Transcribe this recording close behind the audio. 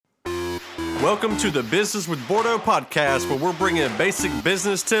Welcome to the Business with Bordeaux podcast, where we're bringing basic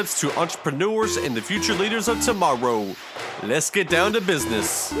business tips to entrepreneurs and the future leaders of tomorrow. Let's get down to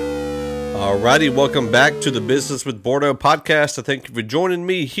business. Alrighty, welcome back to the Business with Bordeaux podcast. I thank you for joining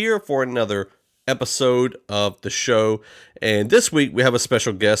me here for another episode of the show. And this week we have a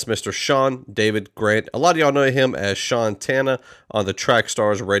special guest, Mr. Sean David Grant. A lot of y'all know him as Sean Tana on the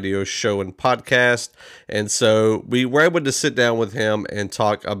Trackstars radio show and podcast. And so we were able to sit down with him and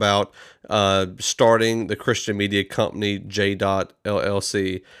talk about starting the Christian media company J-Dot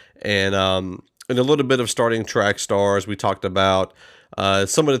LLC and a little bit of starting Trackstars. We talked about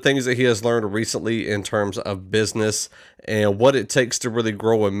some of the things that he has learned recently in terms of business and what it takes to really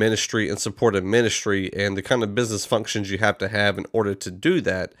grow a ministry and support a ministry and the kind of business functions you have to have in order to do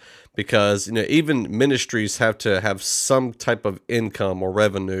that. Because, even ministries have to have some type of income or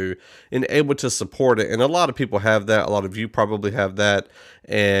revenue and able to support it. And a lot of people have that. A lot of you probably have that.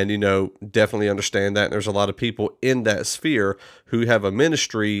 And, definitely understand that. And there's a lot of people in that sphere who have a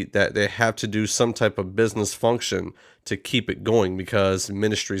ministry that they have to do some type of business function to keep it going because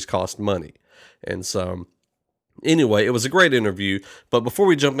ministries cost money. And so anyway, it was a great interview, but before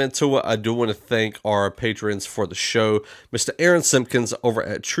we jump into it, I do want to thank our patrons for the show. Mr. Aaron Simpkins over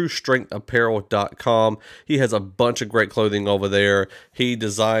at TrueStrengthApparel.com. He has a bunch of great clothing over there. He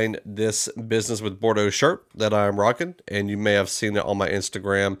designed this Business with Bordeaux shirt that I'm rocking, and you may have seen it on my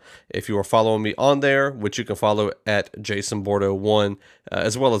Instagram if you are following me on there, which you can follow at JasonBordeaux1,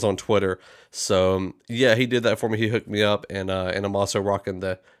 as well as on Twitter. So, yeah, he did that for me. He hooked me up, and I'm also rocking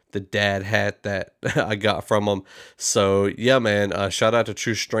the dad hat that I got from him. So yeah, man, shout out to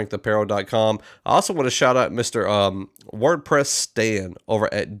TrueStrengthApparel.com. I also want to shout out Mr. WordPress Stan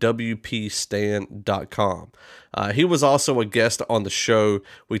over at WPStan.com. He was also a guest on the show.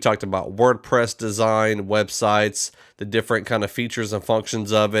 We talked about WordPress design, websites, the different kind of features and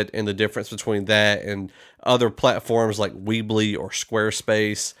functions of it, and the difference between that and other platforms like Weebly or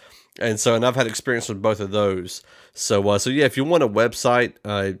Squarespace. And I've had experience with both of those. So yeah, if you want a website,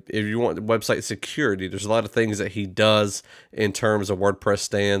 if you want website security, there's a lot of things that he does in terms of WordPress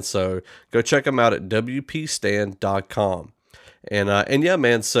Stan. So go check him out at WPStan.com. And yeah,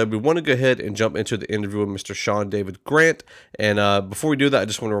 man, so we want to go ahead and jump into the interview with Mr. Sean David Grant. And before we do that, I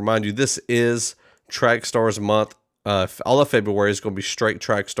just want to remind you, this is Trackstars Month. All of February is going to be straight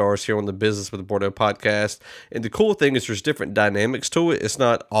Trackstars here on the Business with the Bordeaux podcast. And the cool thing is there's different dynamics to it. It's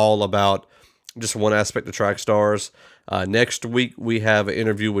not all about just one aspect of Trackstars. Next week, we have an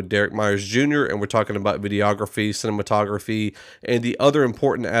interview with Derek Myers Jr., and we're talking about videography, cinematography, and the other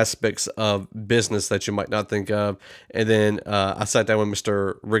important aspects of business that you might not think of. And then I sat down with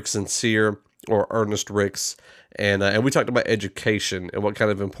Mr. Rick Sincere, or Ernest Ricks, and we talked about education and what kind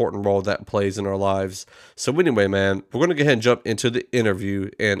of important role that plays in our lives. So anyway, man, we're going to go ahead and jump into the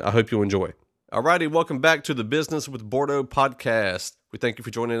interview, and I hope you enjoy. Alrighty, welcome back to the Business with Bordeaux podcast. We thank you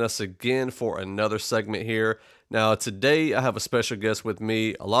for joining us again for another segment here. Now, today I have a special guest with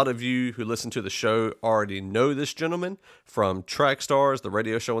me. A lot of you who listen to the show already know this gentleman from Trackstars, the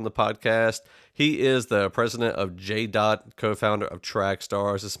radio show and the podcast. He is the president of J-Dot, co-founder of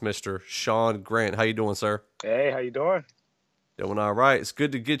Trackstars. It's Mr. Sean Grant. How you doing, sir? Hey, how you doing? Doing all right. It's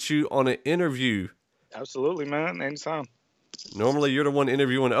good to get you on an interview. Absolutely, man. Anytime. Normally, you're the one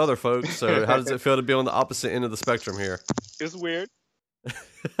interviewing other folks, so how does it feel to be on the opposite end of the spectrum here? It's weird.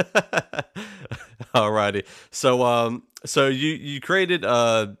 Alrighty. So you created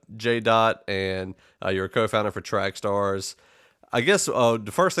J-Dot and you're a co-founder for Trackstars. I guess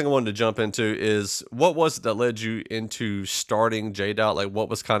the first thing I wanted to jump into is what was it that led you into starting J-Dot? Like, what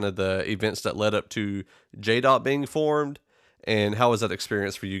was kind of the events that led up to J-Dot being formed, and how was that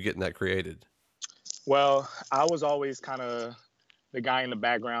experience for you getting that created? Well, I was always kind of the guy in the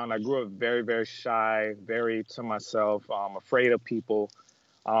background. I grew up very, very shy, very to myself, afraid of people.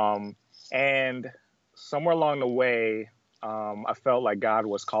 And somewhere along the way, I felt like God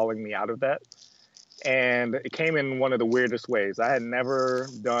was calling me out of that. And it came in one of the weirdest ways. I had never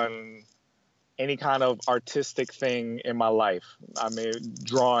done any kind of artistic thing in my life. I mean,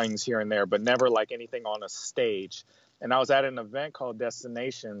 drawings here and there, but never like anything on a stage. And I was at an event called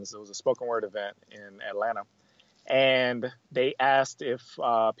Destinations. It was a spoken word event in Atlanta. And they asked if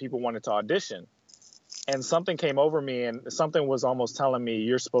people wanted to audition. And something came over me, and something was almost telling me,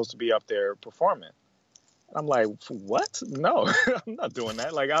 you're supposed to be up there performing. And I'm like, what? No, I'm not doing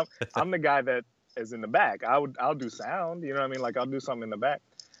that. Like, I'm the guy that is in the back. I'll do sound, you know what I mean? Like, I'll do something in the back.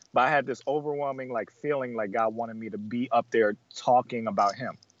 But I had this overwhelming like feeling like God wanted me to be up there talking about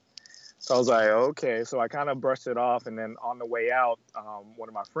him. So I was like, okay. So I kind of brushed it off. And then on the way out, one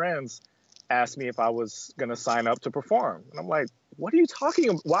of my friends asked me if I was going to sign up to perform. And I'm like, what are you talking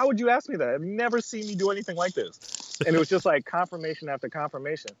about? Why would you ask me that? I've never seen me do anything like this. And it was just like confirmation after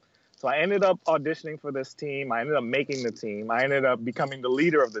confirmation. So I ended up auditioning for this team. I ended up making the team. I ended up becoming the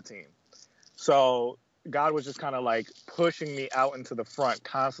leader of the team. So God was just kind of like pushing me out into the front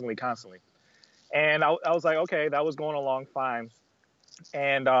constantly. And I was like, okay, that was going along fine.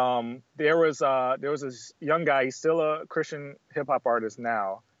 And there was this young guy. He's still a Christian hip hop artist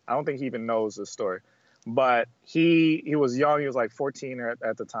now. I don't think he even knows this story, but he was young. He was like 14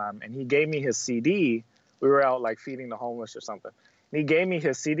 at the time, and he gave me his CD. We were out like feeding the homeless or something. And he gave me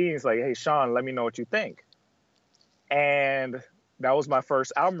his CD. And he's like, "Hey, Sean, let me know what you think." And that was my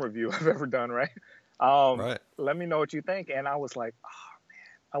first album review I've ever done. Right. Right. Let me know what you think. And I was like, oh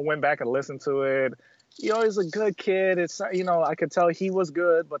man. I went back and listened to it. He's a good kid. It's, I could tell he was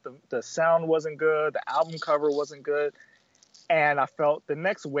good, but the sound wasn't good. The album cover wasn't good. And I felt the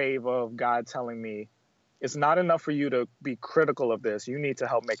next wave of God telling me, it's not enough for you to be critical of this. You need to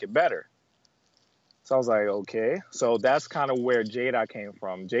help make it better. So I was like, okay. So that's kind of where JDOT came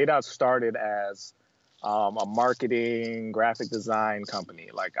from. JDOT started as a marketing, graphic design company.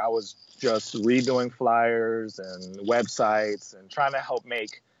 Like I was just redoing flyers and websites and trying to help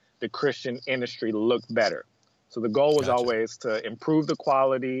make the Christian industry look better. So the goal was always to improve the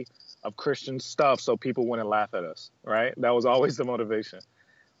quality of Christian stuff so people wouldn't laugh at us, right? That was always the motivation.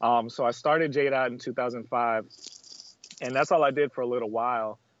 So I started JDOT in 2005, and that's all I did for a little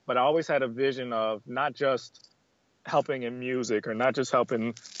while. But I always had a vision of not just helping in music or not just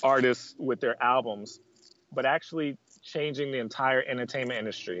helping artists with their albums, but actually changing the entire entertainment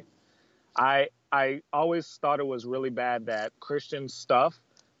industry. I always thought it was really bad that Christian stuff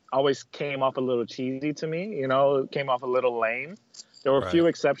always came off a little cheesy to me, it came off a little lame. There were a few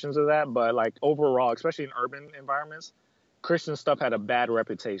exceptions to that, but like overall, especially in urban environments, Christian stuff had a bad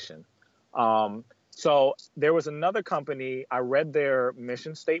reputation. So there was another company, I read their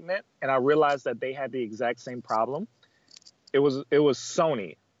mission statement and I realized that they had the exact same problem. It was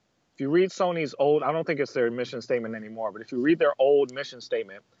Sony. If you read Sony's old, I don't think it's their mission statement anymore, but if you read their old mission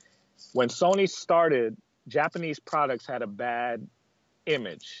statement, when Sony started, Japanese products had a bad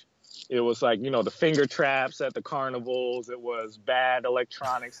image. It was like, the finger traps at the carnivals. It was bad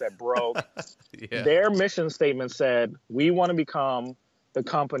electronics that broke. Yeah. Their mission statement said, we want to become the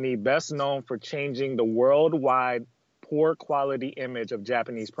company best known for changing the worldwide poor quality image of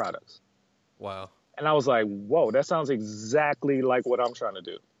Japanese products. Wow. And I was like, whoa, that sounds exactly like what I'm trying to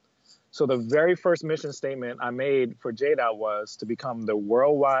do. So the very first mission statement I made for JDOT was to become the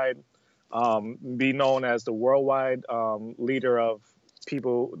worldwide, be known as the worldwide leader of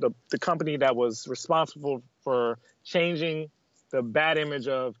people, the company that was responsible for changing the bad image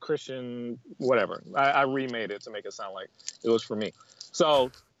of Christian, whatever. I remade it to make it sound like it was for me.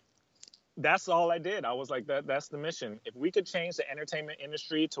 So that's all I did. I was like, that's the mission. If we could change the entertainment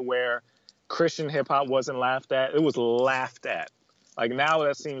industry to where Christian hip hop wasn't laughed at, it was laughed at. Like now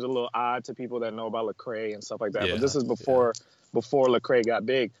that seems a little odd to people that know about Lecrae and stuff like that. Yeah, but this is before Lecrae got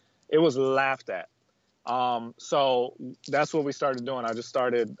big. It was laughed at. So that's what we started doing. I just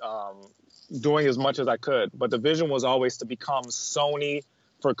started doing as much as I could. But the vision was always to become Sony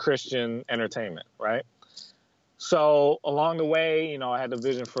for Christian entertainment, right? So along the way, I had the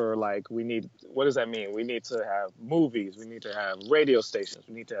vision for what does that mean? We need to have movies. We need to have radio stations.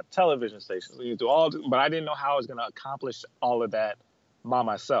 We need to have television stations. We need to do but I didn't know how I was going to accomplish all of that by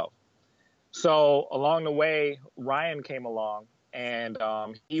myself. So along the way, Ryan came along and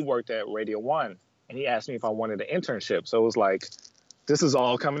he worked at Radio 1 and he asked me if I wanted an internship. So it was like, this is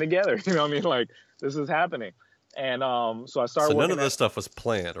all coming together. You know what I mean? Like this is happening. And so I started. So none of this stuff was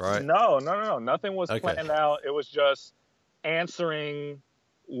planned, right? No. Nothing was planned out. It was just answering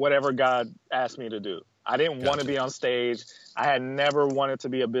whatever God asked me to do. I didn't want to be on stage. I had never wanted to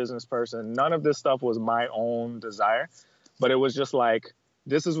be a business person. None of this stuff was my own desire, but it was just like,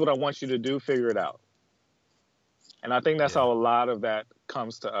 this is what I want you to do. Figure it out. And I think that's how a lot of that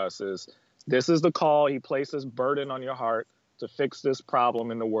comes to us is this is the call. He placed this burden on your heart to fix this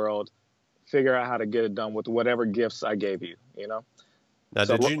problem in the world. Figure out how to get it done with whatever gifts I gave you, Now,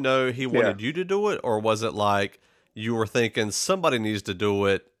 did you know he wanted you to do it, or was it like you were thinking somebody needs to do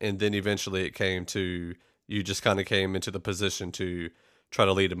it, and then eventually it came to you just kind of came into the position to try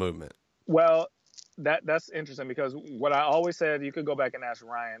to lead a movement? Well, that's interesting because what I always said, you could go back and ask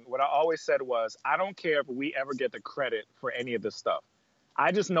Ryan, what I always said was, I don't care if we ever get the credit for any of this stuff.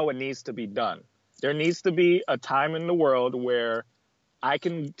 I just know it needs to be done. There needs to be a time in the world where I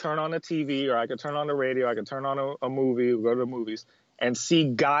can turn on the TV or I can turn on the radio, I can turn on a movie, go to the movies, and see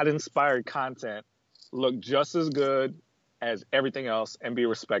God-inspired content look just as good as everything else and be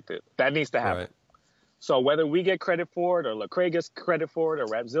respected. That needs to happen. Right. So whether we get credit for it or Lecrae gets credit for it or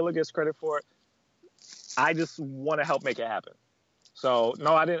Rapzilla gets credit for it, I just want to help make it happen. So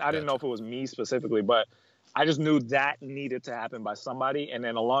no, I didn't know if it was me specifically, but I just knew that needed to happen by somebody. And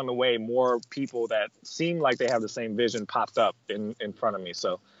then along the way, more people that seemed like they have the same vision popped up in front of me.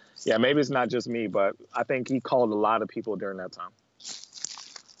 So yeah, maybe it's not just me, but I think he called a lot of people during that time.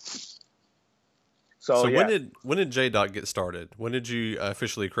 So yeah. when did J Dot get started? When did you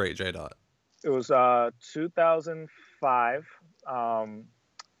officially create J Dot? It was 2005.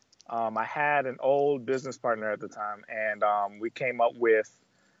 I had an old business partner at the time, and we came up with,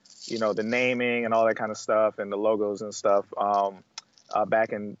 the naming and all that kind of stuff and the logos and stuff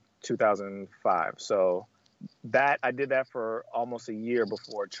back in 2005. So I did that for almost a year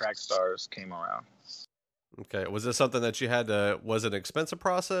before Trackstars came around. Okay. Was this something that you had to, was it an expensive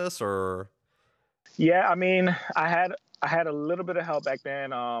process or? Yeah, I mean, I had a little bit of help back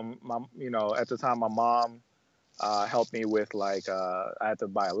then. At the time, my mom helped me with I had to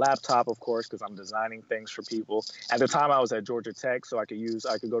buy a laptop, of course, because I'm designing things for people. At the time, I was at Georgia Tech, so I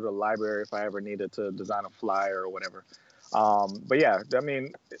could go to the library if I ever needed to design a flyer or whatever. But yeah, I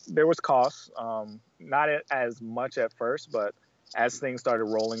mean, there was costs, not as much at first, but as things started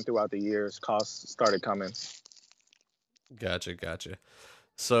rolling throughout the years, costs started coming. Gotcha.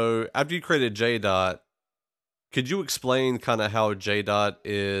 So after you created J Dot, could you explain kind of how J Dot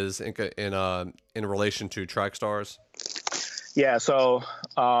is in relation to Trackstars? Yeah, so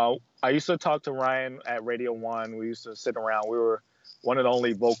I used to talk to Ryan at Radio One. We used to sit around. We were one of the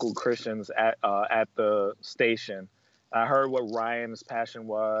only vocal Christians at the station. I heard what Ryan's passion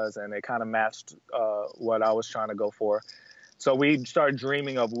was, and it kind of matched what I was trying to go for. So we started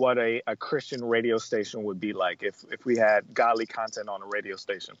dreaming of what a Christian radio station would be like if we had godly content on a radio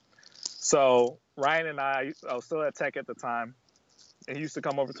station. So Ryan and I was still at Tech at the time, and he used to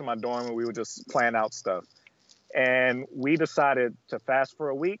come over to my dorm and we would just plan out stuff. And we decided to fast for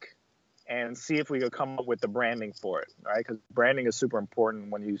a week and see if we could come up with the branding for it, right? Because branding is super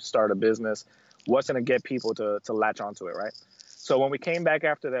important when you start a business. What's going to get people to latch onto it, right? So when we came back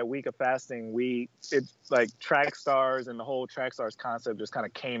after that week of fasting, Trackstars and the whole Trackstars concept just kind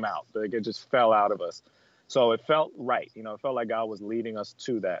of came out. Like it just fell out of us. So it felt right. It felt like God was leading us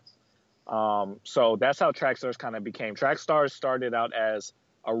to that. So that's how Trackstars kind of became. Trackstars started out as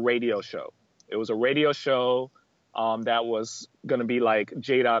a radio show. It was a radio show that was going to be like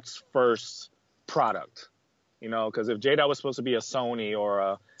J-Dot's first product, because if J-Dot was supposed to be a Sony or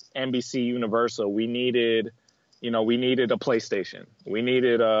a NBC Universal, we needed a PlayStation. We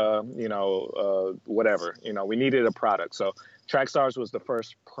needed whatever, we needed a product. So Trackstars was the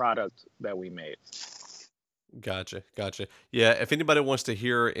first product that we made. Gotcha. Yeah, if anybody wants to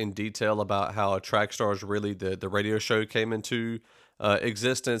hear in detail about how Trackstars really the radio show came into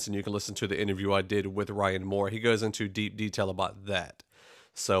existence, and you can listen to the interview I did with Ryan Moore. He goes into deep detail about that.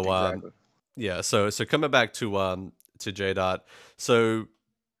 So exactly. Yeah, so coming back to J Dot. So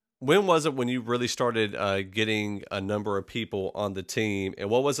when was it when you really started getting a number of people on the team, and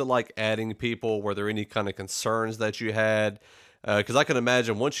what was it like adding people? Were there any kind of concerns that you had? Because I can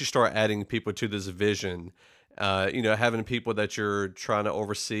imagine once you start adding people to this vision, having people that you're trying to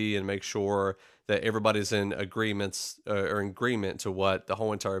oversee and make sure that everybody's in agreement to what the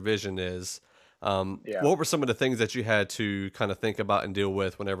whole entire vision is. What were some of the things that you had to kind of think about and deal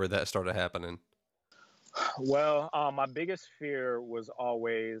with whenever that started happening? Well, my biggest fear was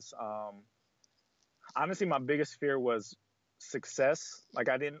always, honestly, my biggest fear was success. Like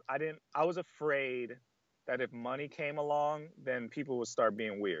I was afraid that if money came along, then people would start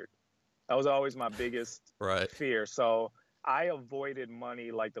being weird. That was always my biggest fear. So I avoided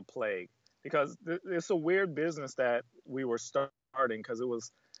money like the plague, because it's a weird business that we were starting, because it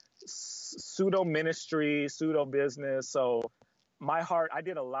was pseudo ministry, pseudo business. So I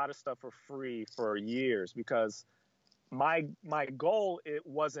did a lot of stuff for free for years, because my goal, it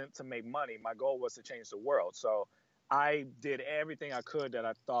wasn't to make money. My goal was to change the world. So I did everything I could that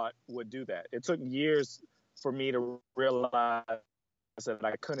I thought would do that. It took years for me to realize that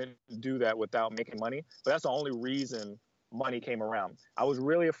I couldn't do that without making money. But that's the only reason money came around. I was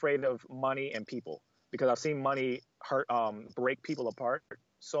really afraid of money and people, because I've seen money break people apart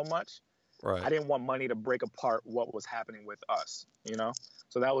so much. Right. I didn't want money to break apart what was happening with us,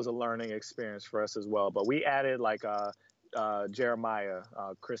 So that was a learning experience for us as well. But we added Jeremiah,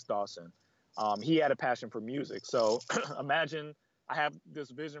 Chris Dawson. He had a passion for music. So imagine I have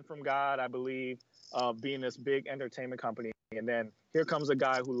this vision from God, I believe, of being this big entertainment company. And then here comes a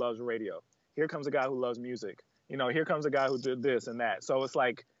guy who loves radio. Here comes a guy who loves music. Here comes a guy who did this and that. So it's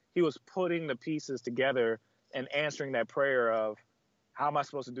like he was putting the pieces together and answering that prayer of, how am I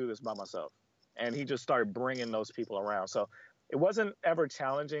supposed to do this by myself? and he just started bringing those people around. So it wasn't ever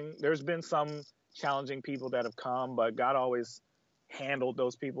challenging. There's been some challenging people that have come, but God always handled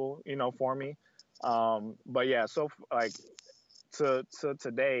those people, for me. But yeah, so like to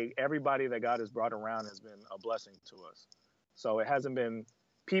today, everybody that God has brought around has been a blessing to us. So it hasn't been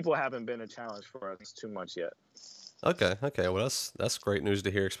people haven't been a challenge for us too much yet. Okay, okay. Well, that's great news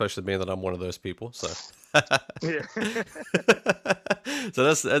to hear, especially being that I'm one of those people. So, Yeah.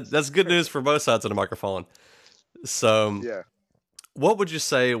 so that's good news for both sides of the microphone. So, Yeah. what would you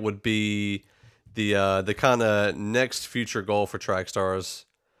say would be the kind of next future goal for Trackstars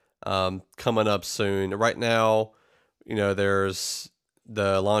coming up soon? Right now, there's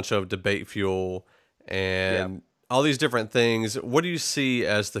the launch of Debate Fuel Yeah. and all these different things. What do you see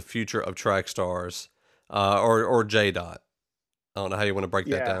as the future of Trackstars or JDOT? I don't know how you want to break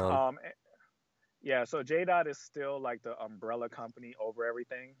that Yeah. down. Yeah. So JDOT is still like the umbrella company over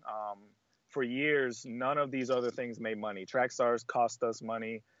everything. For years, none of these other things made money. Trackstars cost us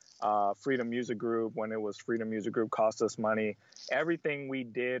money. Freedom Music Group, when it was Freedom Music Group, cost us money. Everything we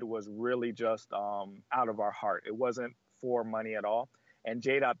did was really just out of our heart. It wasn't for money at all. And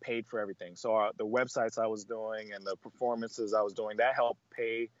JDOT paid for everything. So the websites I was doing and the performances I was doing, that helped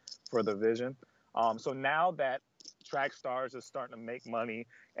pay for the vision. So now that Trackstars is starting to make money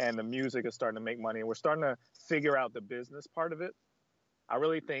and the music is starting to make money and we're starting to figure out the business part of it, I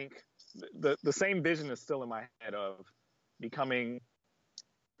really think the same vision is still in my head of becoming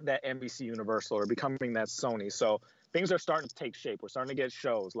that NBC Universal or becoming that Sony. So things are starting to take shape. We're starting to get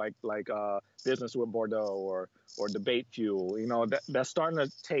shows like Business with Bordeaux or Debate Fuel. That's starting to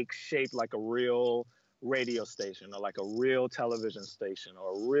take shape like a real radio station or like a real television station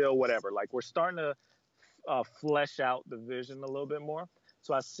or a real whatever. Like we're starting to flesh out the vision a little bit more.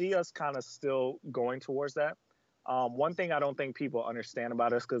 So I see us kind of still going towards that. One thing I don't think people understand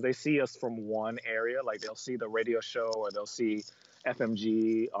about us because they see us from one area, like they'll see the radio show or they'll see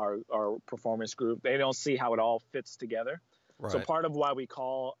FMG, our performance group. They don't see how it all fits together. So Right. part of why we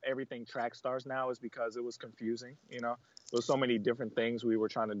call everything Trackstars now is because it was confusing. There was so many different things we were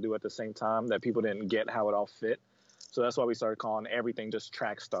trying to do at the same time that people didn't get how it all fit. So that's why we started calling everything just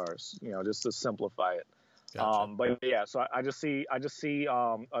Trackstars, just to simplify it. Gotcha. But yeah, so I just see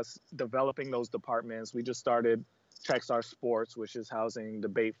us developing those departments. We just started Trackstar Sports, which is housing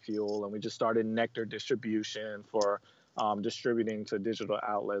Debate Fuel, and we just started Nectar Distribution for distributing to digital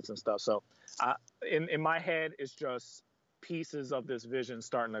outlets and stuff. So in my head, it's just pieces of this vision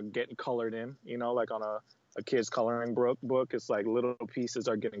starting to get colored in, like on a kid's coloring book. It's like little pieces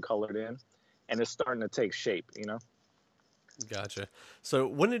are getting colored in and it's starting to take shape. Gotcha. So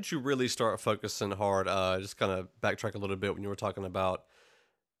when did you really start focusing hard? Just kind of backtrack a little bit when you were talking about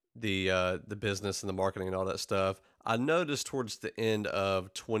the business and the marketing and all that stuff. I noticed towards the end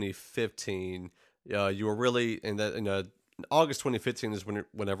of 2015, you were really in that August 2015 is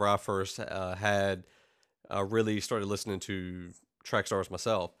whenever I first had really started listening to Trackstars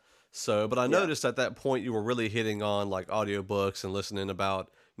myself. So, but I Yeah. noticed at that point you were really hitting on like audiobooks and listening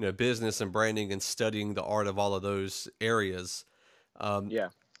about business and branding and studying the art of all of those areas. Um, Yeah.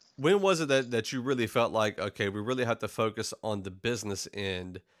 when was it that you really felt like, okay, we really have to focus on the business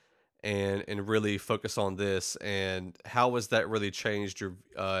end and really focus on this? And how has that really changed your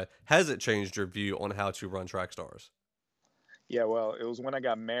has it changed your view on how to run Trackstars? Yeah, well, it was when I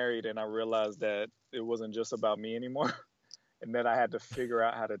got married and I realized that it wasn't just about me anymore, and that I had to figure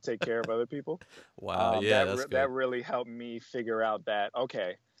out how to take care of other people. Wow, yeah, that's That good. really helped me figure out that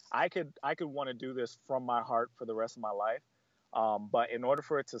okay, I could want to do this from my heart for the rest of my life, but in order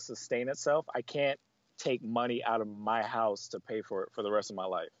for it to sustain itself, I can't take money out of my house to pay for it for the rest of my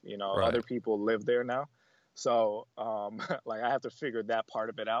life. Other Right. people live there now. So, like, I have to figure that part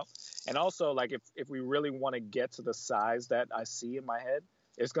of it out. And also, like, if we really want to get to the size that I see in my head,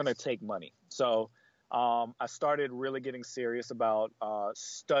 it's going to take money. So, I started really getting serious about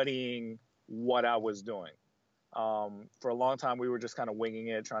studying what I was doing. For a long time, we were just kind of winging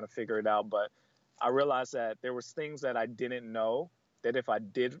it, trying to figure it out. But I realized that there was things that I didn't know that if I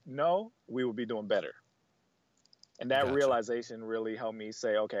did know, we would be doing better. And that Gotcha. realization really helped me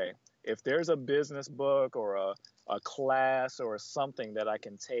say, okay, if there's a business book or a class or something that I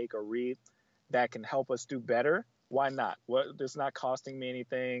can take or read that can help us do better, why not? It's not costing me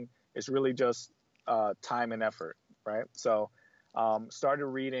anything. It's really just time and effort, right? So started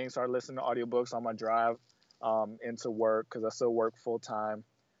reading, started listening to audiobooks on my drive into work because I still work full time.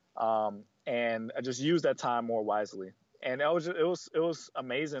 And I just used that time more wisely. And it was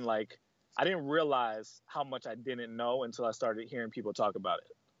amazing. Like I didn't realize how much I didn't know until I started hearing people talk about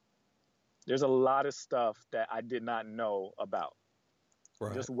it. There's a lot of stuff that I did not know about.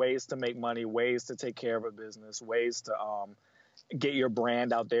 Right. just ways to make money, ways to take care of a business, ways to get your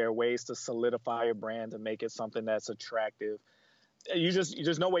brand out there, ways to solidify your brand to make it something that's attractive.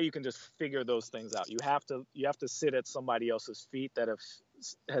 There's no way you can just figure those things out. You have to sit at somebody else's feet that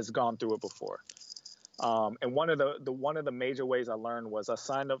has gone through it before. And one of the major ways I learned was I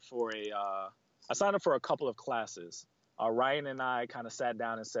signed up for a couple of classes. Ryan and I kind of sat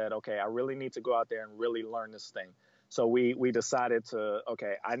down and said, okay, I really need to go out there and really learn this thing. So we decided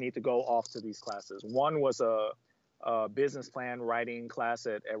okay, I need to go off to these classes. One was a business plan writing class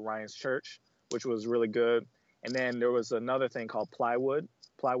at Ryan's church, which was really good. And then there was another thing called Plywood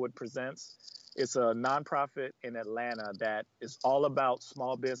Presents. It's a nonprofit in Atlanta that is all about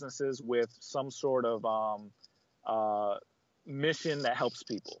small businesses with some sort of mission that helps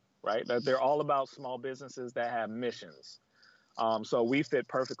people, right? That they're all about small businesses that have missions. So we fit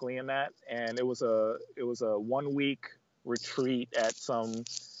perfectly in that, and it was a 1 week retreat at some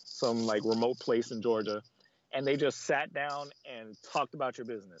like remote place in Georgia, and they just sat down and talked about your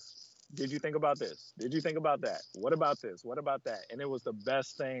business. Did you think about this? Did you think about that? What about this? What about that? And it was the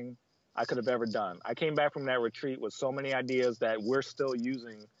best thing I could have ever done. I came back from that retreat with so many ideas that we're still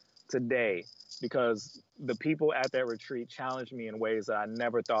using today because the people at that retreat challenged me in ways that I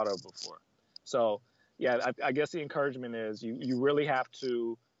never thought of before. So, yeah, I guess the encouragement is you really have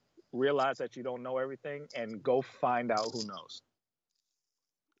to realize that you don't know everything and go find out who knows.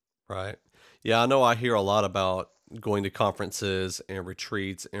 Right. Yeah, I know I hear a lot about going to conferences and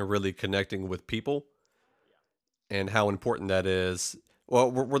retreats and really connecting with people and how important that is. Well,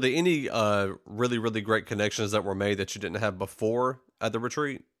 were there any really, really great connections that were made that you didn't have before at the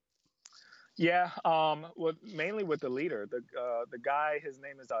retreat? Yeah, mainly with the leader, the guy. His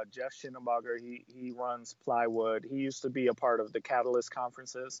name is Jeff Schinneberger. He runs Plywood. He used to be a part of the Catalyst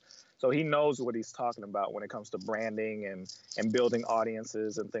conferences, so he knows what he's talking about when it comes to branding and building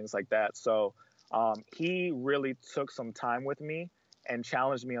audiences and things like that. So he really took some time with me and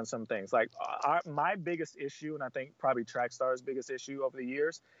challenged me on some things. Like my biggest issue, and I think probably Trackstar's biggest issue over the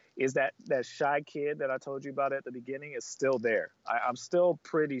years, is that shy kid that I told you about at the beginning is still there. I'm still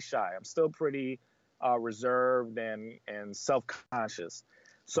pretty shy. I'm still pretty reserved and self-conscious.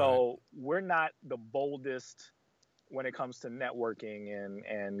 Right. So we're not the boldest when it comes to networking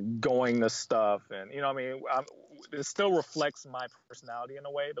and going to stuff. And, you know, I mean, it still reflects my personality in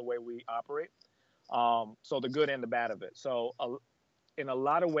a way, the way we operate. So the good and the bad of it. So in a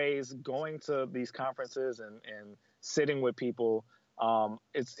lot of ways, going to these conferences and sitting with people,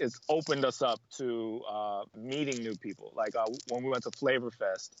 it's opened us up to meeting new people. Like when we went to Flavor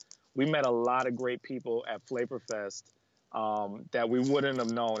Fest, we met a lot of great people at Flavor Fest that we wouldn't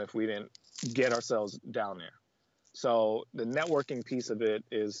have known if we didn't get ourselves down there. So the networking piece of it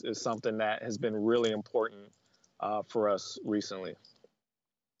is something that has been really important for us recently.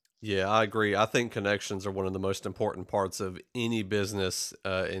 Yeah, I agree. I think connections are one of the most important parts of any business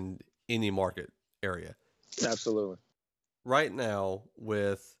in any market area. Absolutely. Right now,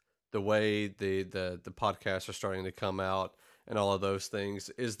 with the way the podcasts are starting to come out and all of those things,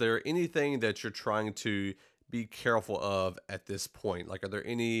 is there anything that you're trying to be careful of at this point? Like, are there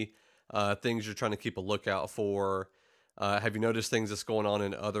any things you're trying to keep a lookout for? Have you noticed things that's going on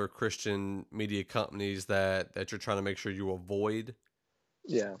in other Christian media companies that you're trying to make sure you avoid?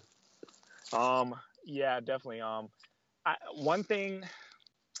 Yeah. Yeah, definitely. One thing,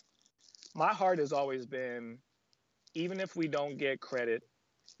 my heart has always been, even if we don't get credit,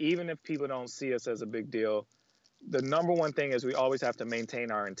 even if people don't see us as a big deal, the number one thing is we always have to maintain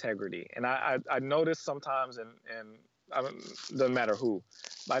our integrity. And I notice sometimes, and I don't, doesn't matter who,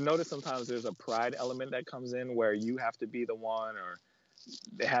 but I notice sometimes there's a pride element that comes in where you have to be the one, or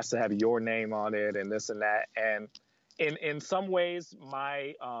it has to have your name on it and this and that. And in some ways,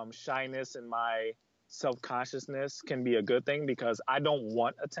 my shyness and my self-consciousness can be a good thing because I don't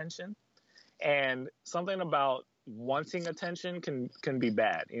want attention. And something about wanting attention can be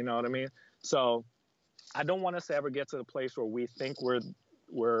bad. You know what I mean? So I don't want us to ever get to the place where we think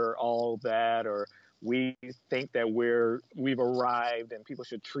we're all that, or we think that we've arrived and people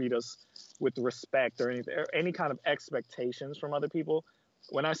should treat us with respect or any kind of expectations from other people.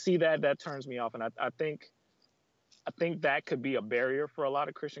 When I see that, that turns me off, and I think that could be a barrier for a lot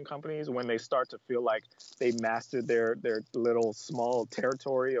of Christian companies when they start to feel like they mastered their little small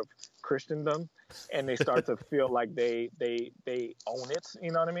territory of Christendom, and they start to feel like they own it.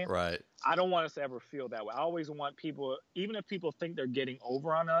 You know what I mean? Right. I don't want us to ever feel that way. I always want people, even if people think they're getting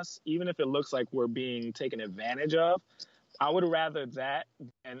over on us, even if it looks like we're being taken advantage of, I would rather that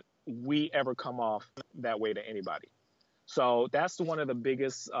than we ever come off that way to anybody. So that's one of the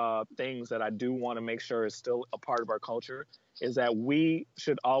biggest things that I do want to make sure is still a part of our culture, is that we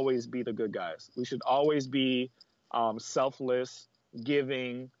should always be the good guys. We should always be selfless,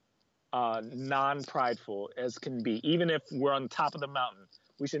 giving, non-prideful as can be. Even if we're on top of the mountain,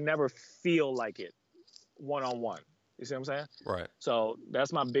 we should never feel like it one-on-one. You see what I'm saying? Right. So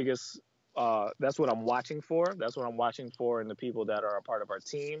that's my biggest, that's what I'm watching for. That's what I'm watching for in the people that are a part of our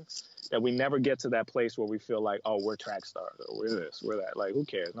team, that we never get to that place where we feel like, oh, we're track stars, or we're this, we're that. Like, who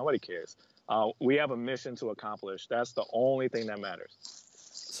cares? Nobody cares. We have a mission to accomplish. That's the only thing that matters.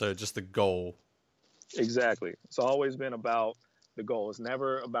 So just the goal. Exactly. It's always been about the goal. It's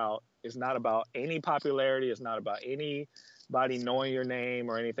not about any popularity. It's not about anybody knowing your name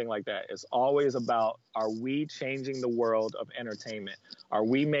or anything like that. It's always about, are we changing the world of entertainment? Are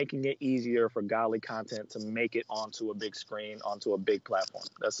we making it easier for godly content to make it onto a big screen, onto a big platform?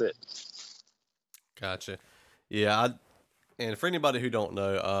 That's it. Gotcha. Yeah. And for anybody who don't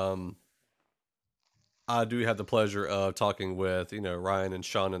know, I do have the pleasure of talking with, Ryan and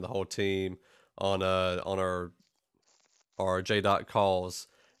Sean and the whole team on our J-Dot calls.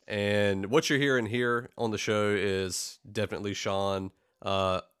 And what you're hearing here on the show is definitely Sean,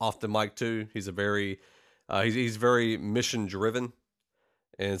 off the mic too. He's he's very mission driven.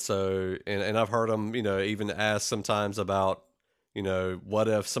 And so, and I've heard him, even ask sometimes about, what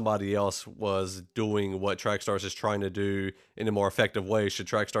if somebody else was doing what Trackstars is trying to do in a more effective way? Should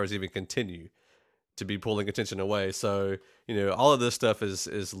Trackstars even continue to be pulling attention away? So, all of this stuff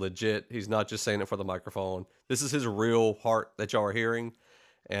is legit. He's not just saying it for the microphone. This is his real heart that y'all are hearing.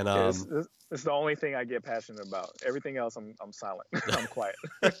 And it's the only thing I get passionate about. Everything else, I'm silent. I'm quiet.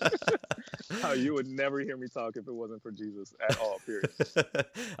 You would never hear me talk if it wasn't for Jesus at all. Period.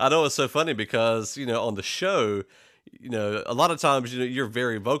 I know it's so funny because on the show, a lot of times you're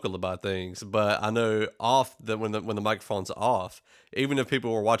very vocal about things, but I know off that when the microphone's off, even if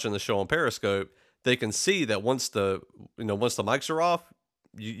people were watching the show on Periscope, they can see that once the mics are off,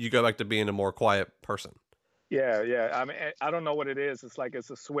 you go back to being a more quiet person. Yeah. I mean, I don't know what it is. It's like it's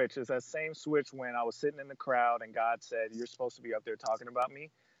a switch. It's that same switch when I was sitting in the crowd and God said, "You're supposed to be up there talking about me."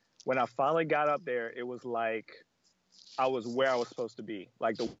 When I finally got up there, it was like I was where I was supposed to be.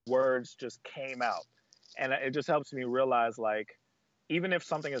 Like the words just came out. And it just helps me realize, like, even if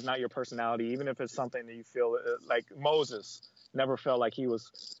something is not your personality, even if it's something that you feel like Moses never felt like he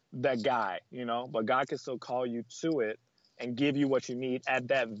was that guy, but God can still call you to it and give you what you need at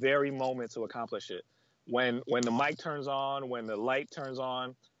that very moment to accomplish it. When the mic turns on, when the light turns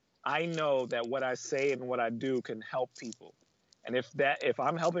on, I know that what I say and what I do can help people. And if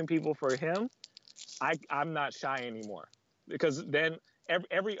I'm helping people for him, I'm not shy anymore, because then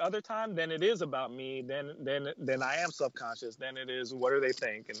every other time, then it is about me. Then I am self-conscious. Then it is, what do they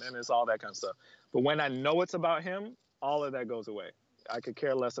think? And then it's all that kind of stuff. But when I know it's about him, all of that goes away. I could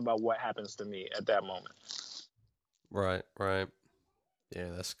care less about what happens to me at that moment. Right. Yeah,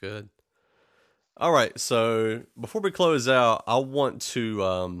 that's good. All right. So before we close out, I want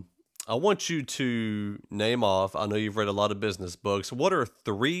you to name off. I know you've read a lot of business books. What are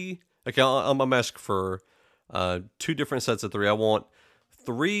three? Okay, I'm asking for 2 different sets of 3. I want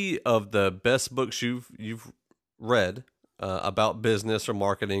 3 of the best books you've read about business or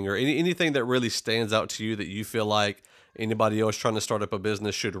marketing or anything that really stands out to you that you feel like anybody else trying to start up a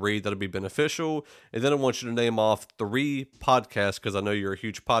business should read that'll be beneficial. And then I want you to name off 3 podcasts, because I know you're a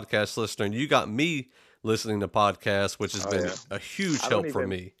huge podcast listener, and you got me listening to podcasts, which has been a huge help for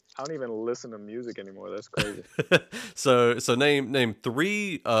me. I don't even listen to music anymore. That's crazy. So name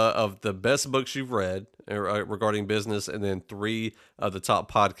 3 of the best books you've read regarding business, and then 3 of the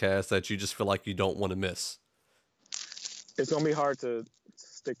top podcasts that you just feel like you don't want to miss. It's gonna be hard to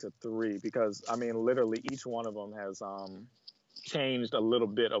stick to 3 because literally each one of them has changed a little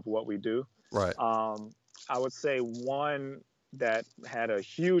bit of what we do. Right. I would say one that had a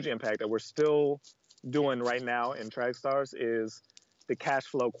huge impact that we're still doing right now in Trackstars is the Cash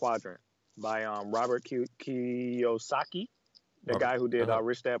Flow Quadrant by Robert Kiyosaki, the guy who did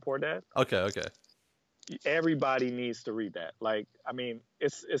Rich Dad Poor Dad. Okay. Everybody needs to read that.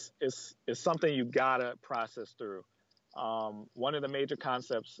 It's something you gotta process through. One of the major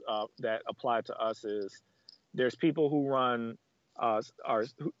concepts that apply to us is there's people who run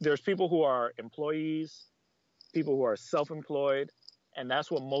there's people who are employees, people who are self-employed, and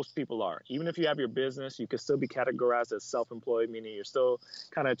that's what most people are. Even if you have your business, you can still be categorized as self-employed, meaning you're still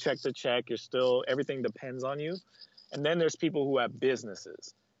kind of check to check. Everything depends on you. And then there's people who have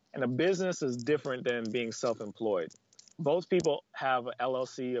businesses, and a business is different than being self-employed. Both people have an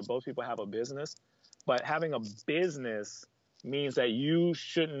LLC, or both people have a business, but having a business means that you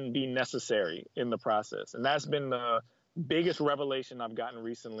shouldn't be necessary in the process. And that's been the biggest revelation I've gotten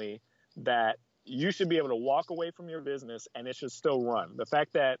recently, that you should be able to walk away from your business and it should still run. The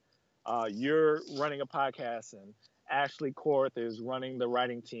fact that you're running a podcast and Ashley Korth is running the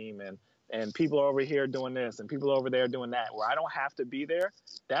writing team, and people are over here doing this and people over there doing that, where I don't have to be there,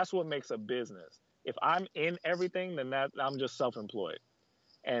 that's what makes a business. If I'm in everything, then I'm just self-employed.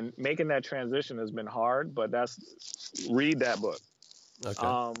 And making that transition has been hard, but read that book.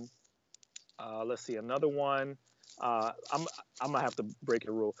 Okay. Let's see, another one. I'm gonna have to break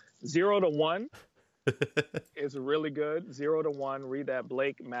a rule. 0 to 1 is really good. 0 to 1. Read that,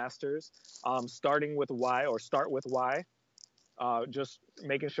 Blake Masters. Starting with why, or start with why. Just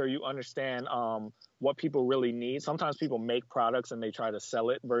making sure you understand what people really need. Sometimes people make products and they try to sell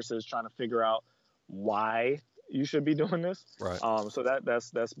it versus trying to figure out why you should be doing this. Right. So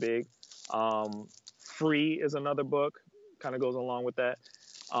that's big. Free is another book, kind of goes along with that.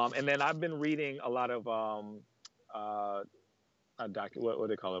 And then I've been reading a lot of what do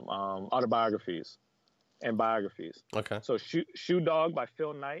they call them? Autobiographies and biographies. Okay. So Shoe Dog by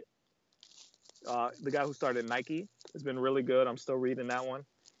Phil Knight, the guy who started Nike, has been really good. I'm still reading that one.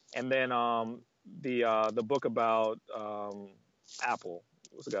 And then the book about Apple.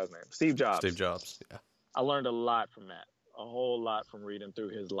 What's the guy's name? Steve Jobs. Steve Jobs. Yeah. I learned a lot from that. A whole lot from reading through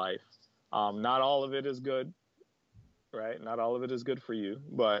his life. Not all of it is good, right? Not all of it is good for you,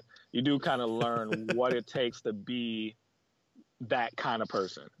 but you do kind of learn what it takes to be that kind of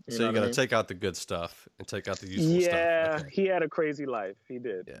person. So you got to take out the good stuff and take out the useful stuff. Yeah, okay. He had a crazy life. He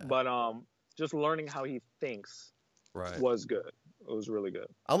did. Yeah. But just learning how he thinks was good. It was really good.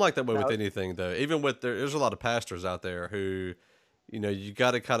 I'm like that way with anything, though. Even with there's a lot of pastors out there who, you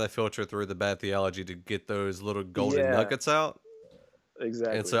got to kind of filter through the bad theology to get those little golden nuggets out.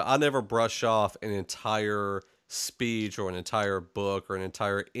 Exactly. And so I never brush off an entire speech or an entire book or an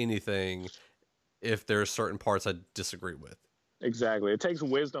entire anything if there's certain parts I disagree with. Exactly. It takes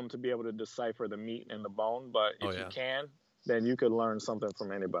wisdom to be able to decipher the meat and the bone, but if you can, then you could learn something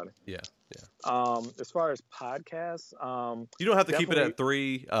from anybody. Yeah. As far as podcasts, you don't have to keep it at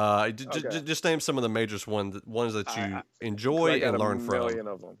 3. Just name some of the major ones that you enjoy and learn from. I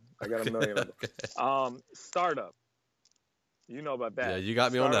got a million of them. Okay. Startup. You know about that. Yeah, you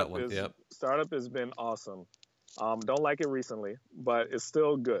got me on that one. Yep. Startup has been awesome. Don't like it recently, but it's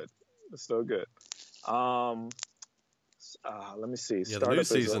still good. Let me see. Yeah, the new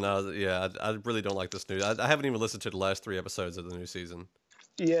season. I really don't like this new. I haven't even listened to the last 3 episodes of the new season.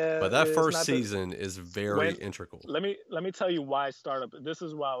 Yeah, but that first season is very integral. Let me tell you why Startup. This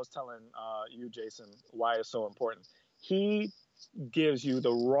is why I was telling you, Jason, why it's so important. He gives you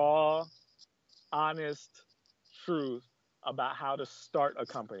the raw, honest truth about how to start a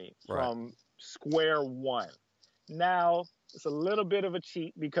company from square one. Now, it's a little bit of a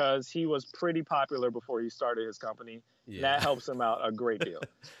cheat because he was pretty popular before he started his company. Yeah. That helps him out a great deal.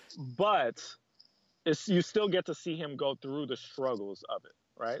 But you still get to see him go through the struggles of it,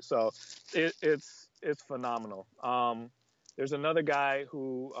 right? So it's phenomenal. There's another guy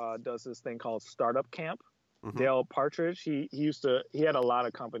who does this thing called Startup Camp, Dale Partridge. He had a lot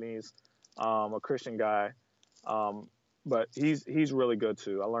of companies, a Christian guy, but he's really good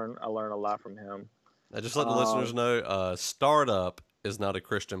too. I learn a lot from him. Now, just let the listeners know, Startup is not a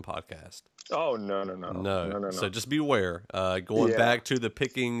Christian podcast. Oh, no. So just beware. Going back to the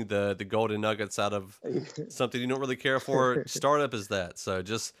picking the golden nuggets out of something you don't really care for, Startup is that. So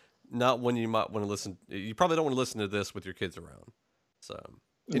just not when you might want to listen. You probably don't want to listen to this with your kids around. So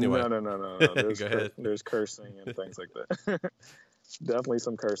anyway. No. There's cursing and things like that. Definitely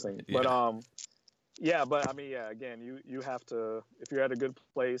some cursing. Yeah. But again, you have to, if you're at a good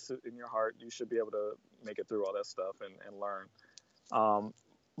place in your heart, you should be able to make it through all that stuff and learn.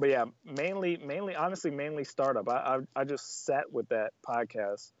 But yeah, mainly Startup. I just sat with that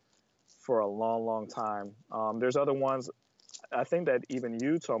podcast for a long, long time. There's other ones I think that even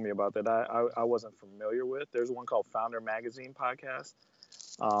you told me about that I wasn't familiar with. There's one called Founder Magazine podcast.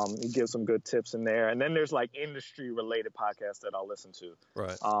 He gives some good tips in there. And then there's like industry related podcasts that I'll listen to.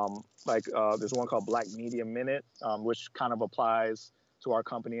 Right. There's one called Black Media Minute, which kind of applies to our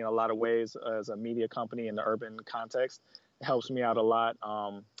company in a lot of ways as a media company in the urban context. It helps me out a lot.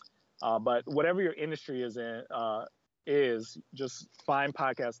 But whatever your industry is in, just find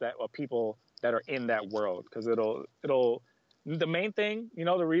podcasts that are people that are in that world, because the main thing,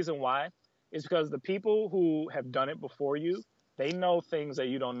 the reason why is because the people who have done it before you, they know things that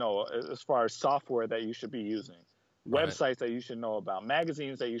you don't know as far as software that you should be using, websites that you should know about,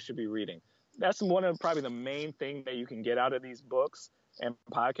 magazines that you should be reading. That's one of probably the main thing that you can get out of these books and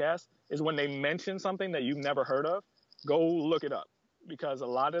podcasts is when they mention something that you've never heard of, go look it up, because a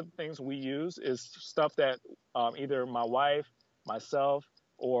lot of things we use is stuff that either my wife, myself,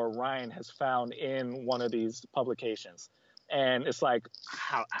 or Ryan has found in one of these publications. And it's like,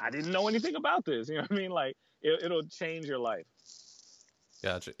 how I didn't know anything about this. You know what I mean? Like it'll change your life.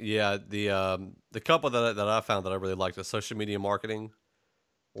 Gotcha. Yeah, the couple that I found that I really liked, the Social Media Marketing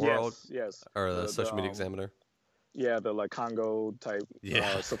World, Yes. or the Social Media Examiner. Yeah, the like Congo type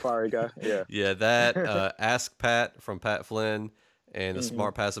Yeah. Safari guy. Yeah. Yeah, that Ask Pat from Pat Flynn and the Hmm.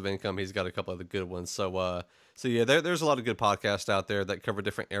 Smart Passive Income. He's got a couple of the good ones. So yeah, there's a lot of good podcasts out there that cover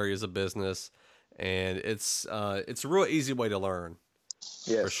different areas of business, and it's a real easy way to learn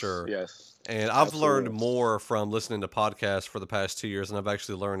for Yes. sure. Yes. And I've learned Absolutely. more from listening to podcasts for the past 2 years than I've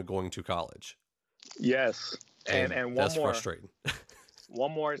actually learned going to college, Yes. And and and that's frustrating.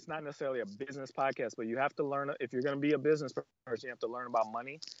 one more. It's not necessarily a business podcast, but you have to learn, if you're going to be a business person, you have to learn about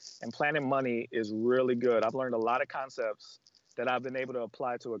money, and planning money is really good. I've learned a lot of concepts that I've been able to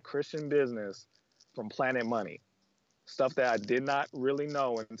apply to a Christian business from Planet Money, stuff that I did not really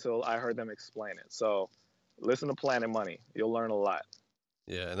know until I heard them explain it. So listen to Planet Money. You'll learn a lot.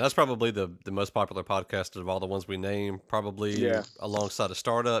 Yeah, and that's probably the most popular podcast of all the ones we named, probably Yeah, alongside a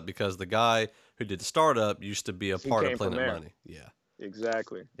startup, because the guy who did the startup used to be a he part of came from Planet there. Money. Yeah.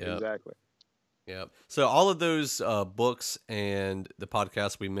 Exactly. Yep. Exactly. Yep. So all of those books and the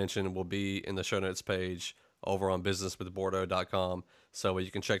podcasts we mentioned will be in the show notes page over on businesswithbordeaux.com. So you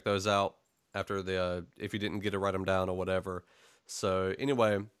can check those out after if you didn't get to write them down or whatever. So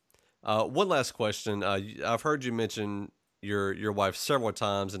anyway, one last question. I've heard you mention your wife several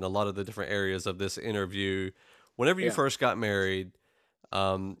times in a lot of the different areas of this interview. Whenever you Yeah. first got married,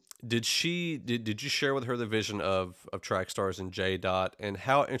 did you share with her the vision of Trackstars and J Dot, and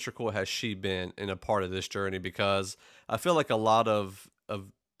how integral has she been in a part of this journey? Because I feel like a lot of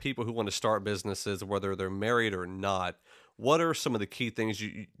people who want to start businesses, whether they're married or not, what are some of the key things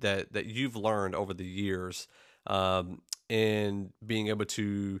that you've learned over the years, in being able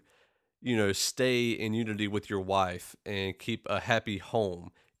to stay in unity with your wife and keep a happy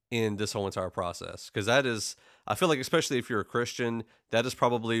home in this whole entire process? Because I feel like, especially if you're a Christian, that is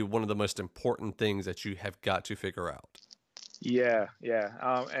probably one of the most important things that you have got to figure out. Yeah, yeah,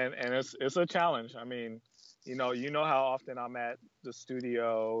 and it's a challenge. I mean, you know how often I'm at the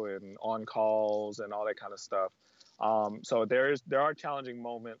studio and on calls and all that kind of stuff. So there are challenging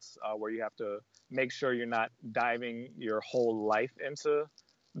moments where you have to make sure you're not diving your whole life into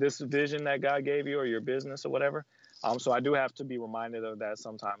this vision that God gave you or your business or whatever. So I do have to be reminded of that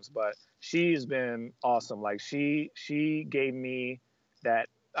sometimes. But she's been awesome. Like she gave me that.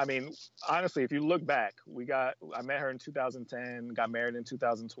 I mean, honestly, if you look back, I met her in 2010, got married in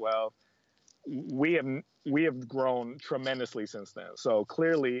 2012. We have we have grown tremendously since then. So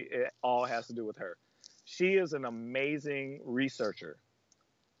clearly, it all has to do with her. She is an amazing researcher.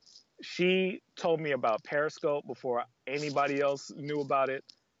 She told me about Periscope before anybody else knew about it.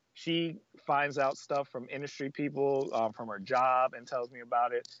 She finds out stuff from industry people, from her job, and tells me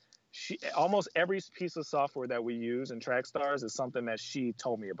about it. Almost every piece of software that we use in Trackstars is something that she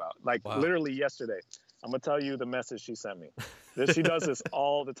told me about. Like Wow. literally yesterday, I'm gonna tell you the message she sent me. She does this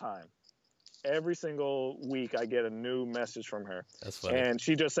all the time. Every single week, I get a new message from her. That's funny. And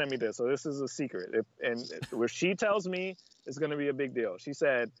she just sent me this. So this is a secret. And where she tells me, it's going to be a big deal. She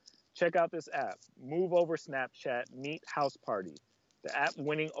said, check out this app. Move over Snapchat. Meet House Party. The app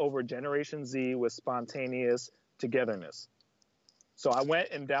winning over Generation Z with spontaneous togetherness. So I went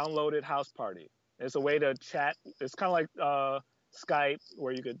and downloaded House Party. It's a way to chat. It's kind of like Skype,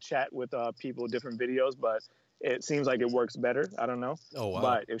 where you could chat with people, different videos, but it seems like it works better. I don't know. Oh, wow.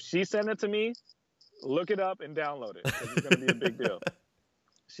 But if she sent it to me, look it up and download it, because it's going to be a big deal.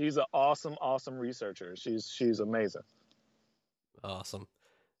 She's an awesome, awesome researcher. She's amazing. Awesome.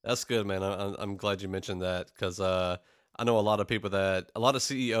 That's good, man. I'm glad you mentioned that, because I know a lot of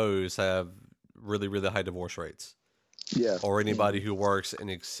CEOs have really, really high divorce rates. Yeah. Or anybody who works an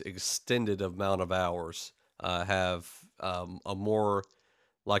extended amount of hours have a more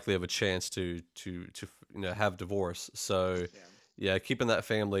likely of a chance to have divorce. So yeah, keeping that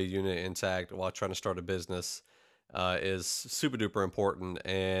family unit intact while trying to start a business is super duper important.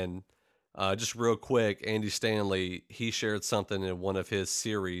 And just real quick, Andy Stanley, he shared something in one of his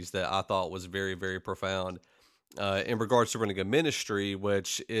series that I thought was very, very profound in regards to running a ministry,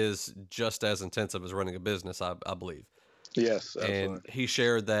 which is just as intensive as running a business, I believe. Yes, absolutely. And he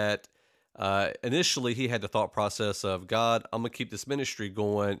shared that initially he had the thought process of, God, I'm going to keep this ministry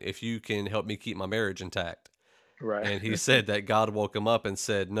going if you can help me keep my marriage intact. Right. And he said that God woke him up and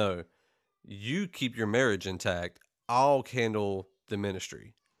said, no, you keep your marriage intact. I'll handle the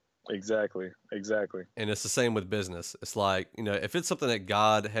ministry. Exactly. And it's the same with business. It's like, if it's something that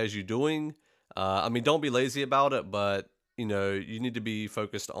God has you doing, I mean, don't be lazy about it, but you know, you need to be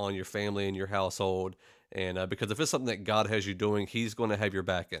focused on your family and your household. And because if it's something that God has you doing, He's going to have your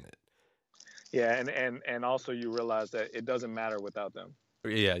back in it. Yeah, and also you realize that it doesn't matter without them.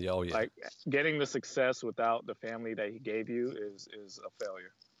 Yeah, yeah, oh yeah. Like getting the success without the family that he gave you is a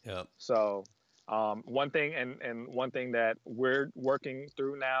failure. Yeah. So one thing and one thing that we're working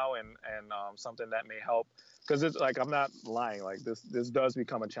through now and something that may help, because it's like, I'm not lying, like this does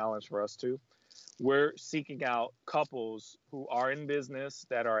become a challenge for us too. We're seeking out couples who are in business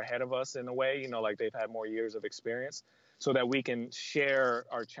that are ahead of us in a way, you know, like they've had more years of experience, so that we can share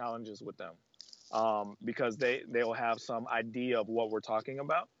our challenges with them, because they'll have some idea of what we're talking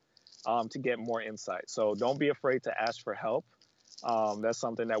about, to get more insight. So don't be afraid to ask for help. That's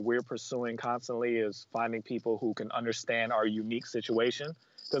something that we're pursuing constantly, is finding people who can understand our unique situation.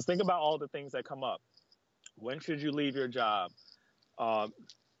 Because think about all the things that come up. When should you leave your job?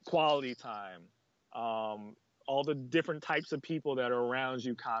 Quality time. All the different types of people that are around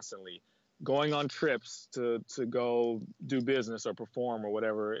you constantly. Going on trips to go do business or perform or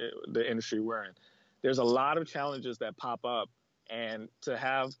whatever the industry we're in. There's a lot of challenges that pop up, and to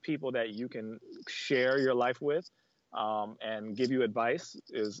have people that you can share your life with, and give you advice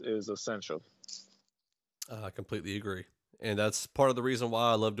is essential. I completely agree. And that's part of the reason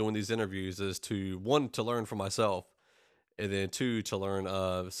why I love doing these interviews, is to, one, to learn for myself, and then two, to learn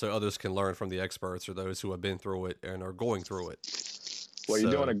so others can learn from the experts or those who have been through it and are going through it. Well,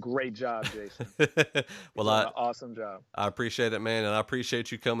 you're doing a great job, Jason. Well, an awesome job. I appreciate it, man, and I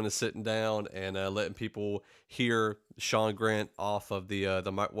appreciate you coming and sitting down and letting people hear Sean Grant off of the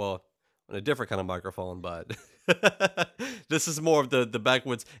well, on a different kind of microphone, but this is more of the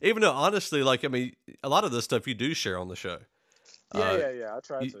backwoods. Even though, honestly, like, I mean, a lot of this stuff you do share on the show. Yeah. I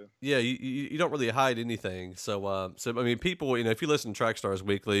try to. Yeah, you don't really hide anything. So, I mean, people, you know, if you listen to Trackstars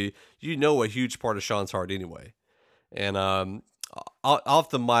Weekly, you know a huge part of Sean's heart anyway. And off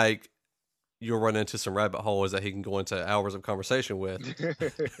the mic, you'll run into some rabbit holes that he can go into hours of conversation with.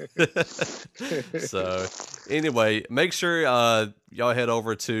 So, anyway, make sure y'all head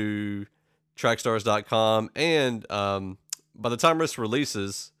over to trackstars.com, and by the time this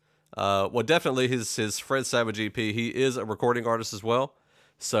releases, well, definitely his Fred Savage EP. He is a recording artist as well,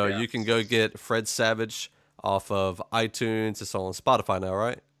 so you can go get Fred Savage off of iTunes. It's on Spotify now,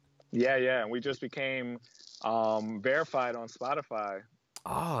 right? Yeah, and we just became verified on Spotify.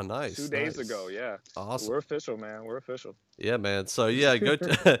 Oh, nice. 2 days ago, yeah. Awesome. We're official, man. We're official. Yeah, man. So yeah,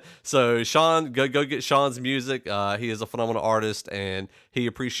 so Sean, go get Sean's music. He is a phenomenal artist, and he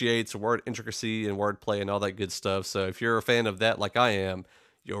appreciates word intricacy and wordplay and all that good stuff. So if you're a fan of that, like I am,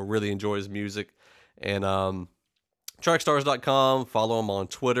 you'll really enjoy his music. And trackstars.com, follow him on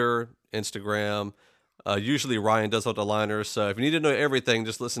Twitter, Instagram. Usually Ryan does all the liners. So if you need to know everything,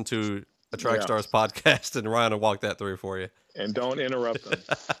 just listen to a Trackstars podcast, and Ryan will walk that through for you. And don't interrupt them.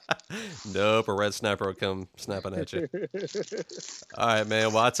 Nope, a red sniper will come snapping at you. All right,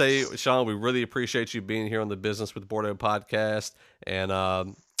 man. Well, I tell you, Sean, we really appreciate you being here on the Business with Bordeaux podcast,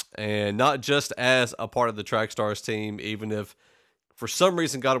 and not just as a part of the Trackstars team. Even if for some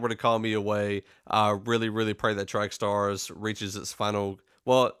reason God were to call me away, I really, really pray that Trackstars reaches its final.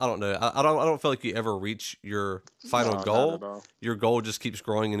 Well, I don't know. I don't feel like you ever reach your final goal. Your goal just keeps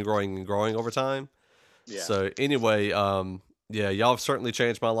growing and growing and growing over time. Yeah. So anyway, yeah, y'all have certainly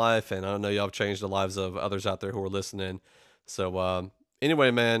changed my life, and I know y'all have changed the lives of others out there who are listening. So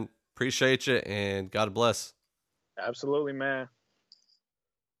anyway, man, appreciate you, and God bless. Absolutely, man.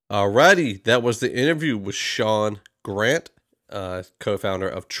 Alrighty, that was the interview with Sean Grant, co-founder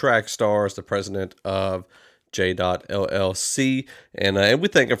of Trackstars, the president of J. LLC, and we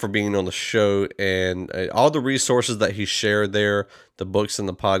thank him for being on the show, and all the resources that he shared there, the books and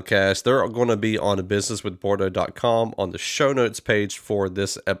the podcast, they're going to be on businesswithbordeaux.com on the show notes page for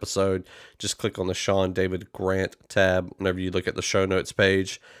this episode. Just click on the Sean David Grant tab whenever you look at the show notes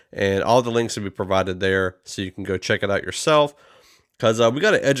page, and all the links will be provided there, so you can go check it out yourself, because we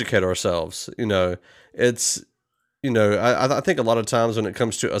got to educate ourselves. You know, it's, you know, I think a lot of times when it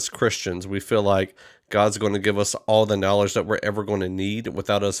comes to us Christians, we feel like God's going to give us all the knowledge that we're ever going to need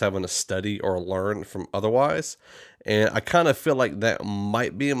without us having to study or learn from otherwise. And I kind of feel like that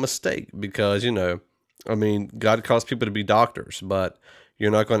might be a mistake, because, you know, I mean, God calls people to be doctors, but you're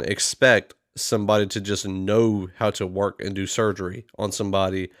not going to expect somebody to just know how to work and do surgery on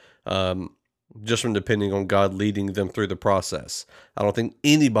somebody just from depending on God leading them through the process. I don't think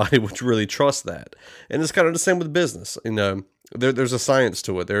anybody would really trust that. And it's kind of the same with business. You know, there's a science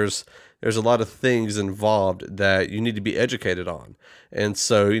to it. There's a lot of things involved that you need to be educated on. And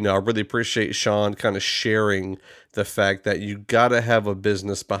so, I really appreciate Sean kind of sharing the fact that you got to have a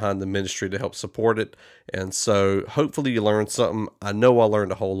business behind the ministry to help support it. And so hopefully you learned something. I know I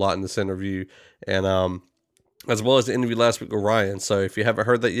learned a whole lot in this interview, and as well as the interview last week with Ryan. So if you haven't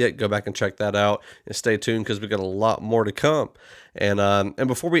heard that yet, go back and check that out and stay tuned because we got a lot more to come. And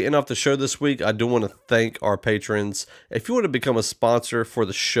before we end off the show this week, I do want to thank our patrons. If you want to become a sponsor for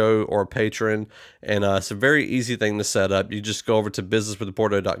the show or a patron, and it's a very easy thing to set up. You just go over to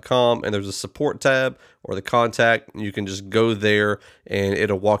businesswithbordeaux.com and there's a support tab or the contact. You can just go there and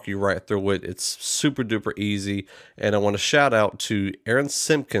it'll walk you right through it. It's super duper easy. And I want to shout out to Aaron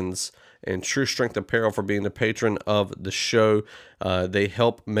Simpkins and True Strength Apparel for being a patron of the show. They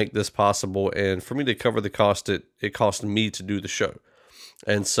help make this possible, and for me to cover the cost, it cost me to do the show.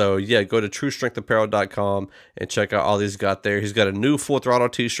 And so, yeah, go to TrueStrengthApparel.com and check out all he's got there. He's got a new Full Throttle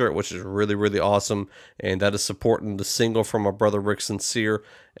t-shirt, which is really, really awesome, and that is supporting the single from my brother Rick Sincere,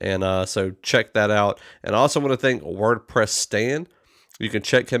 and so check that out. And I also want to thank WordPress Stan. You can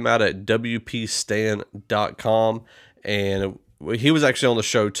check him out at WPStan.com, and he was actually on the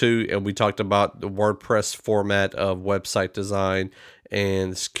show too, and we talked about the WordPress format of website design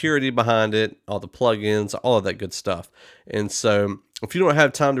and the security behind it, all the plugins, all of that good stuff. And so if you don't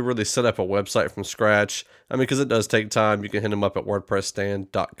have time to really set up a website from scratch, because it does take time, you can hit him up at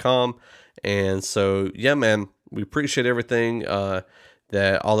WordPressStan.com. And so, yeah, man, we appreciate everything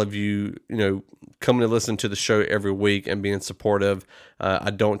that all of you, coming to listen to the show every week and being supportive.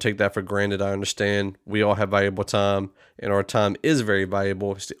 I don't take that for granted. I understand we all have valuable time, and our time is very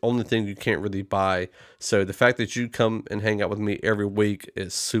valuable. It's the only thing you can't really buy. So the fact that you come and hang out with me every week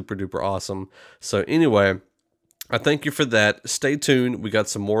is super duper awesome. So anyway, I thank you for that. Stay tuned. We got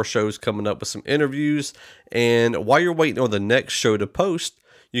some more shows coming up with some interviews. And while you're waiting on the next show to post,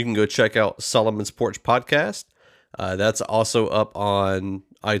 you can go check out Solomon's Porch Podcast. That's also up on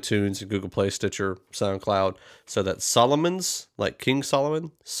iTunes and Google Play, Stitcher, SoundCloud. So that's Solomon's, like King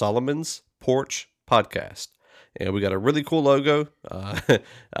Solomon, Solomon's Porch Podcast. And we got a really cool logo.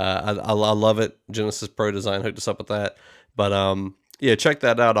 I love it. Genesis Pro Design hooked us up with that. But yeah, check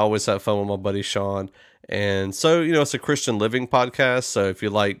that out. I always have fun with my buddy Sean. And so, it's a Christian living podcast. So if you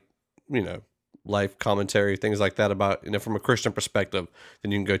like, life commentary, things like that about, from a Christian perspective,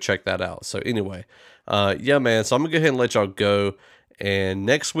 then you can go check that out. So anyway, yeah, man. So I'm gonna go ahead and let y'all go. And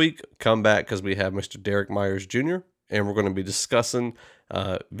next week, come back because we have Mr. Derek Myers Jr. and we're going to be discussing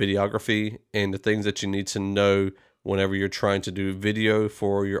videography and the things that you need to know whenever you're trying to do video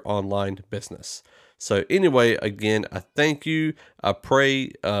for your online business. So anyway, again, I thank you. I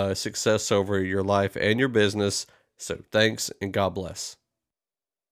pray success over your life and your business. So thanks and God bless.